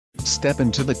Step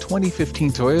into the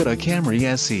 2015 Toyota Camry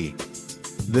SE.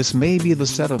 This may be the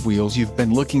set of wheels you've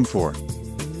been looking for.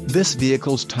 This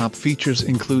vehicle's top features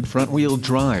include front-wheel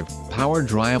drive, power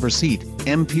driver seat,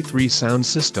 MP3 sound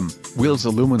system, wheels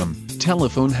aluminum,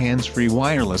 telephone hands-free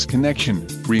wireless connection,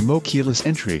 remote keyless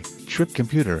entry, trip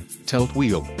computer, tilt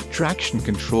wheel, traction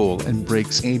control and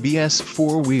brakes ABS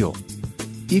 4-wheel.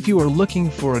 If you are looking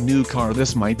for a new car,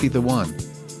 this might be the one.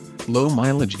 Low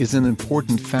mileage is an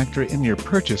important factor in your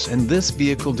purchase, and this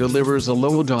vehicle delivers a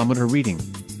low odometer reading.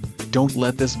 Don't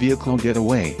let this vehicle get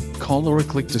away. Call or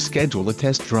click to schedule a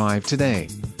test drive today.